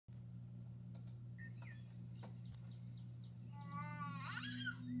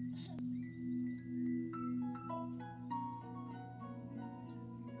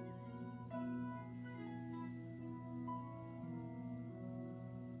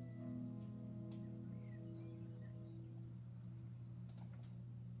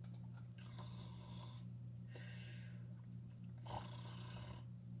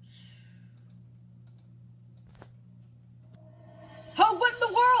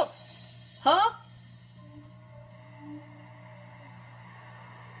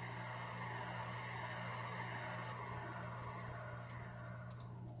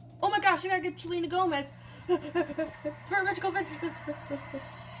my gosh, I gotta get Selena Gomez for a magical event.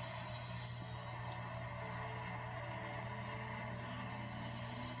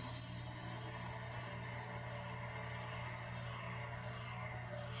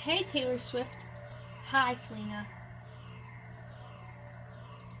 Hey, Taylor Swift. Hi, Selena.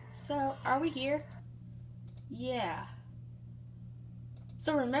 So, are we here? Yeah.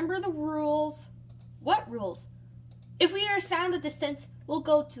 So remember the rules. What rules? If we hear a sound of distance, we'll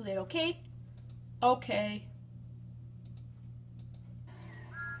go to it, okay? Okay.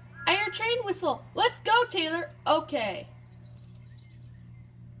 I hear a train whistle. Let's go, Taylor. Okay.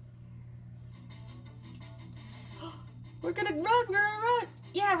 We're gonna run,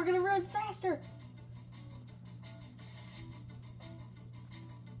 Yeah, we're gonna run faster.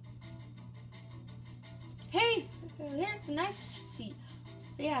 Hey, here's a nice seat.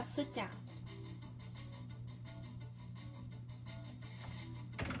 Yeah, sit down.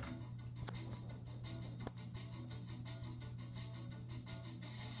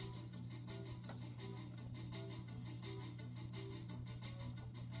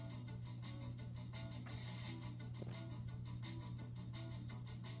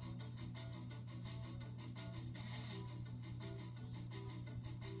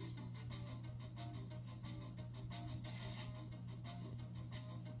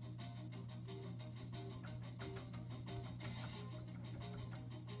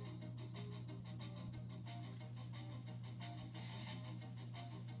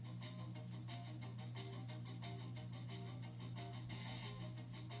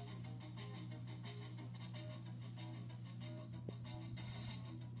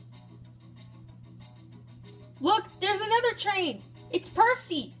 Look, there's another train. It's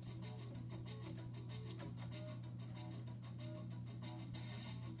Percy.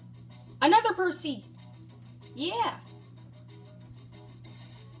 Another Percy. Yeah.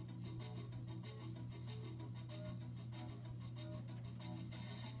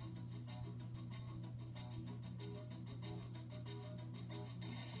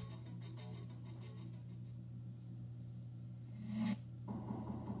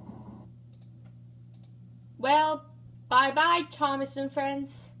 Well, bye-bye, Thomas and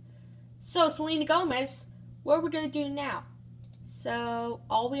friends. So, Selena Gomez, what are we going to do now? So,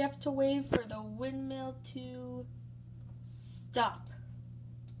 all we have to wait for the windmill to stop.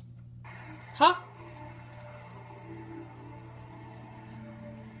 Huh?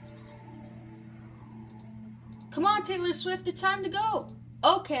 Come on, Taylor Swift, it's time to go.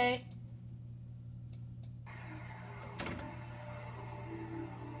 Okay.